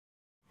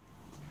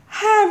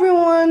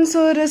everyone,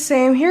 so it is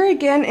Sam here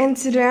again, and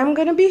today I'm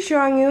going to be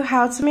showing you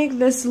how to make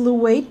this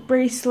Luade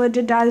bracelet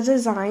that I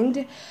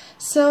designed.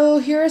 So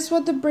here's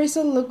what the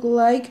bracelet look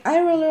like. I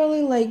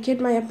really like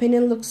it. My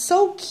opinion looks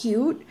so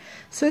cute.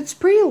 So it's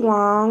pretty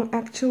long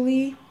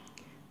actually,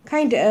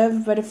 kind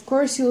of, but of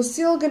course you're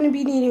still going to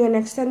be needing an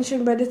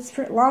extension, but it's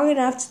long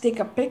enough to take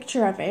a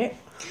picture of it.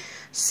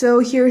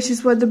 So here's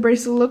just what the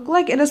bracelet look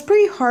like. It is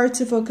pretty hard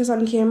to focus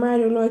on camera. I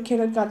don't know, it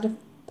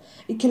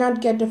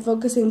cannot get the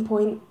focusing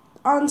point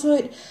onto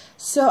it.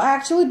 So I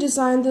actually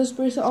designed this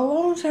bracelet a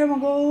long time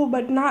ago,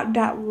 but not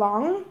that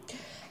long,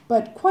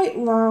 but quite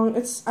long.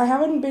 I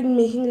haven't been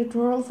making a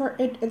tutorial for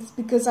it. It's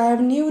because I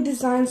have new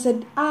designs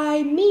that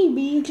I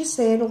maybe just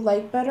say I don't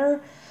like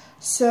better.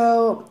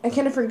 So I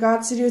kind of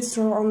forgot to do a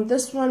tutorial on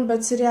this one,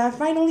 but today I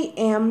finally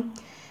am.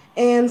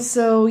 And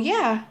so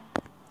yeah.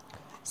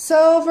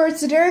 So for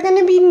today we're going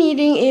to be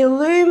needing a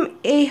loom,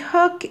 a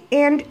hook,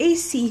 and a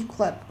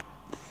C-clip.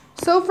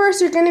 So first,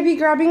 you're going to be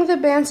grabbing the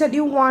bands that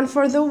you want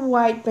for the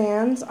white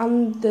bands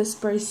on this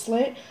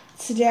bracelet.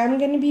 Today, I'm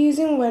going to be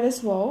using white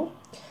as well.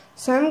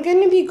 So I'm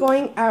going to be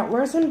going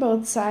outwards on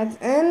both sides.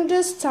 And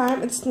this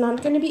time, it's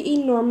not going to be a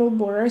normal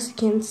border. As you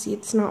can see,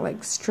 it's not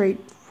like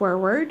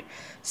straightforward.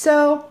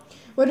 So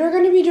what we're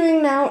going to be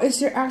doing now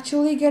is you're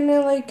actually going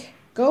to like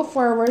go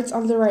forwards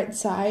on the right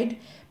side,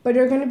 but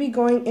you're going to be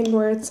going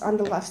inwards on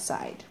the left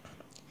side.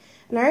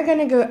 Now you're going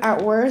to go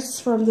outwards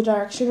from the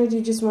direction that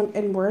you just went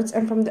inwards,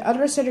 and from the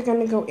other side you're going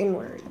to go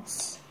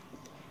inwards.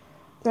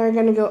 Now you're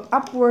going to go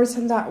upwards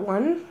on that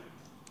one,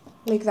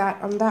 like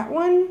that on that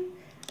one,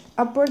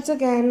 upwards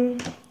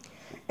again,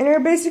 and you're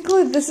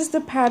basically, this is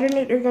the pattern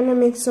that you're going to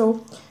make.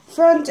 So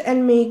front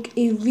and make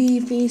a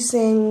V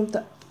facing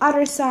the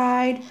other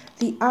side,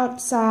 the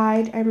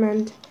outside,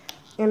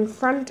 and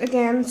front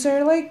again. So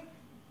you're like,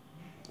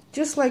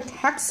 just like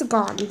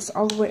hexagons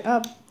all the way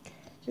up.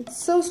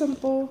 It's so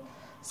simple.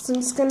 So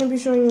I'm just going to be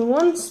showing you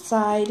one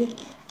side,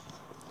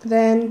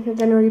 then you're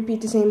going to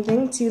repeat the same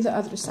thing to the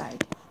other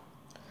side.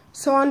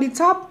 So on the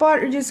top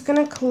part, you're just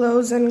going to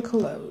close and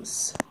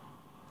close.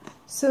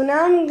 So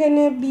now I'm going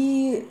to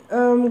be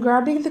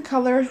grabbing the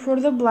color for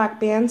the black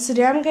bands.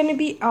 Today I'm going to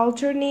be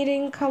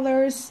alternating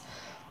colors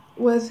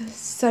with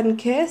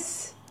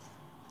Sunkiss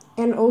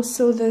and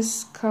also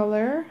this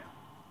color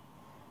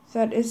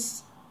that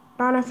is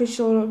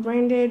non-official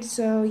branded,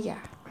 so yeah.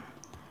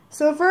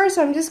 So first,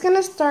 I'm just going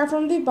to start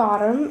from the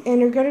bottom, and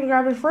you're going to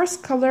grab your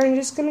first color and you're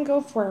just going to go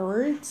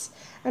forwards.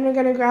 And you're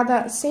going to grab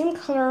that same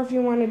color if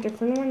you want a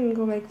different one and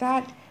go like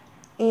that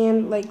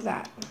and like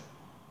that.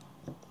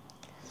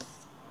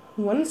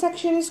 One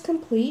section is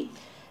complete.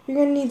 You're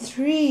going to need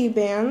 3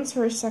 bands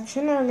for a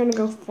section. Now I'm going to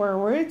go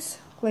forwards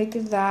like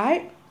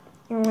that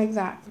and like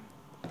that.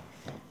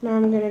 Now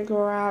I'm going to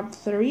grab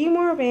 3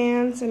 more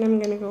bands and I'm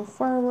going to go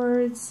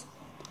forwards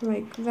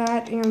like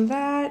that and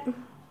that.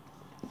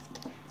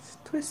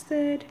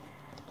 Twisted.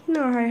 You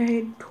know how I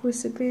hate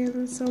twisted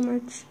bands so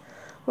much.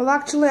 Well,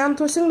 actually,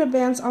 untwisting the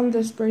bands on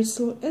this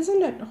bracelet isn't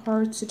that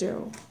hard to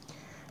do.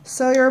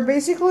 So you're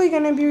basically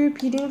going to be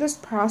repeating this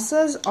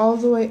process all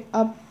the way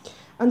up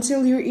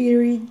until your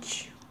ear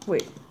reach.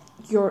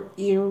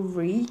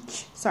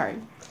 Sorry.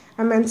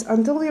 I meant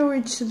until you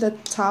reach to the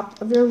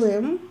top of your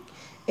loom.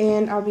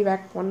 And I'll be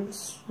back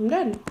once I'm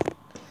done.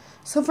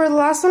 So for the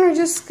last one, you're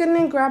just going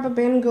to grab a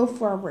band and go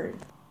forward.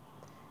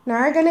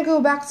 Now you're going to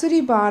go back to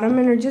the bottom,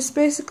 and you're just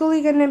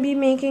basically going to be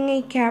making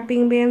a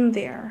capping band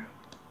there.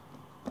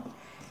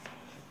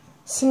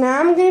 So now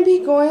I'm going to be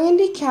going in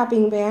the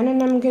capping band,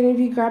 and I'm going to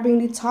be grabbing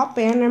the top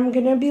band, and I'm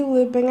going to be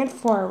looping it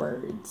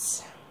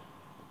forwards.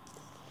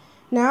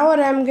 Now what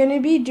I'm going to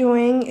be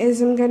doing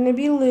is I'm going to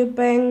be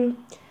looping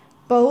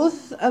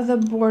both of the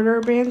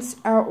border bands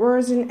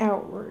outwards and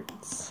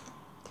outwards.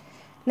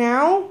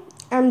 Now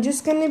I'm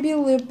just going to be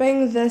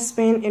looping this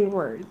band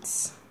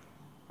inwards.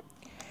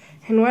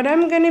 And what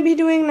I'm going to be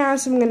doing now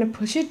is I'm going to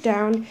push it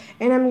down,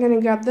 and I'm going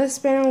to grab this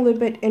band and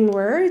loop it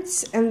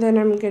inwards, and then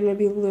I'm going to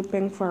be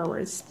looping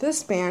forwards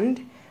this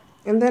band,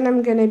 and then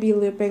I'm going to be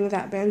looping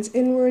that band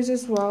inwards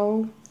as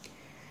well.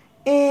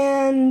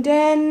 And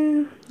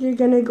then you're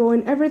going to go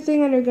in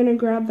everything, and you're going to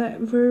grab that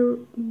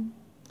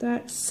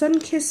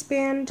Sunkiss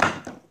band,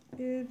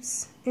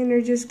 oops, and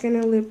you're just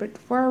going to loop it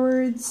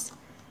forwards,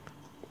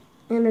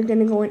 and you're going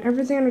to go in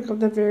everything, and go to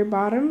the very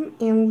bottom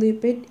and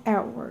loop it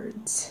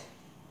outwards.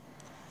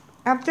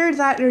 After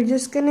that, you're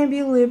just going to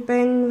be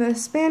looping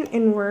this band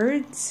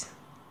inwards,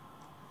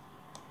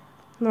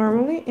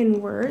 normally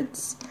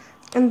inwards,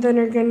 and then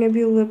you're going to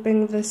be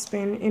looping this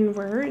band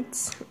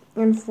inwards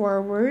and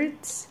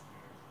forwards,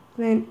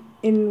 then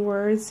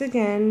inwards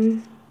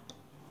again,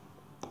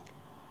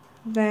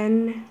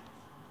 then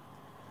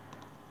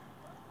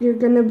you're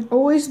going to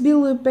always be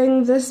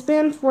looping this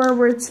band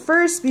forwards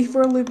first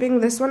before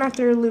looping this one.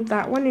 After you loop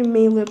that one, you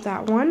may loop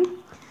that one,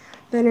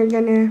 then you're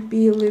going to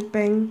be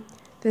looping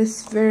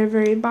this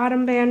very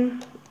bottom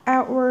band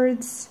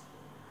outwards,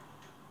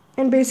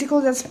 and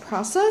basically that's the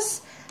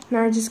process.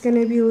 Now I'm just going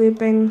to be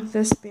looping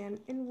this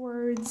band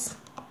inwards,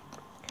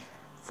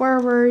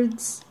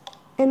 forwards,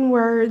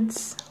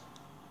 inwards,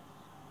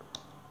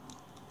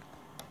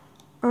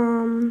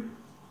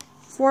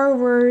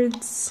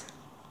 forwards,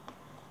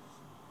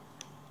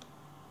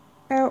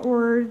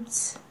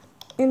 outwards,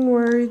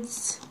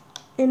 inwards,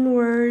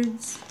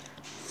 inwards,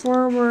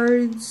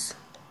 forwards,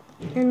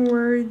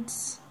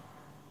 inwards,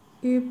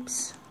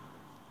 oops,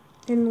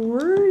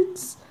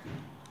 inwards,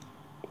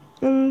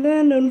 and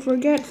then don't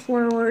forget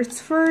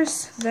forwards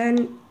first,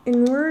 then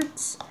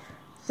inwards,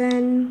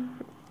 then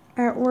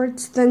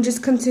outwards, then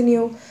just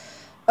continue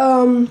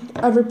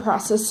every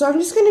process. So I'm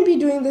just going to be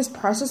doing this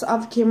process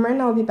off camera,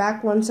 and I'll be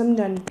back once I'm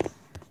done.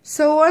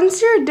 So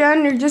once you're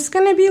done, you're just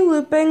going to be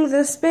looping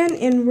this band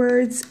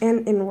inwards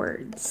and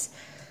inwards.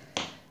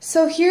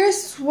 So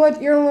here's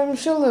what your loom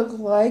should look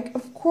like,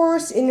 of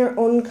course in your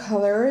own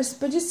colors,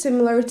 but just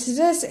similar to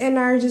this, and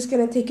I'm just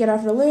going to take it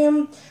off the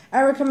loom.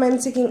 I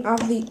recommend taking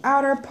off the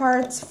outer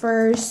parts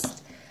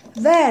first,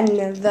 then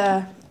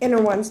the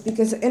inner ones,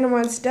 because the inner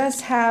ones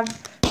does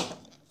have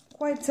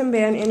quite some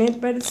band in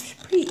it, but it's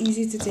pretty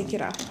easy to take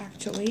it off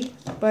actually,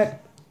 but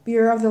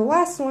beware of the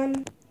last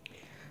one.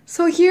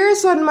 So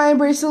here's what my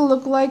bracelet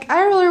look like.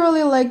 I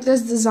really like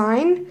this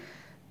design,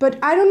 but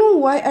I don't know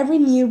why every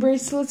new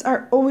bracelets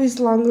are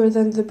always longer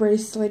than the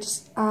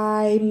bracelets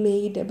I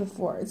made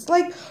before. It's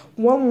like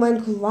one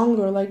length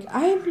longer. Like,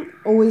 I'm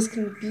always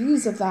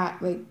confused of that.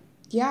 Like,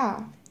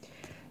 yeah.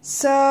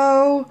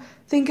 So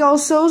thank you all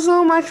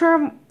so much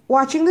for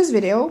watching this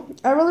video.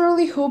 I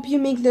really hope you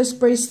make this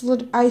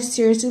bracelet. I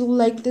seriously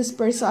like this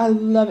bracelet. I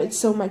love it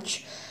so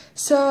much.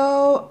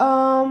 So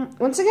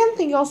once again,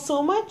 thank you all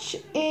so much,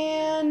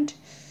 and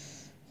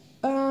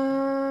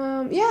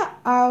yeah,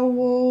 I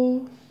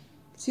will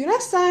see you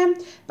next time.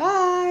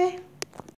 Bye.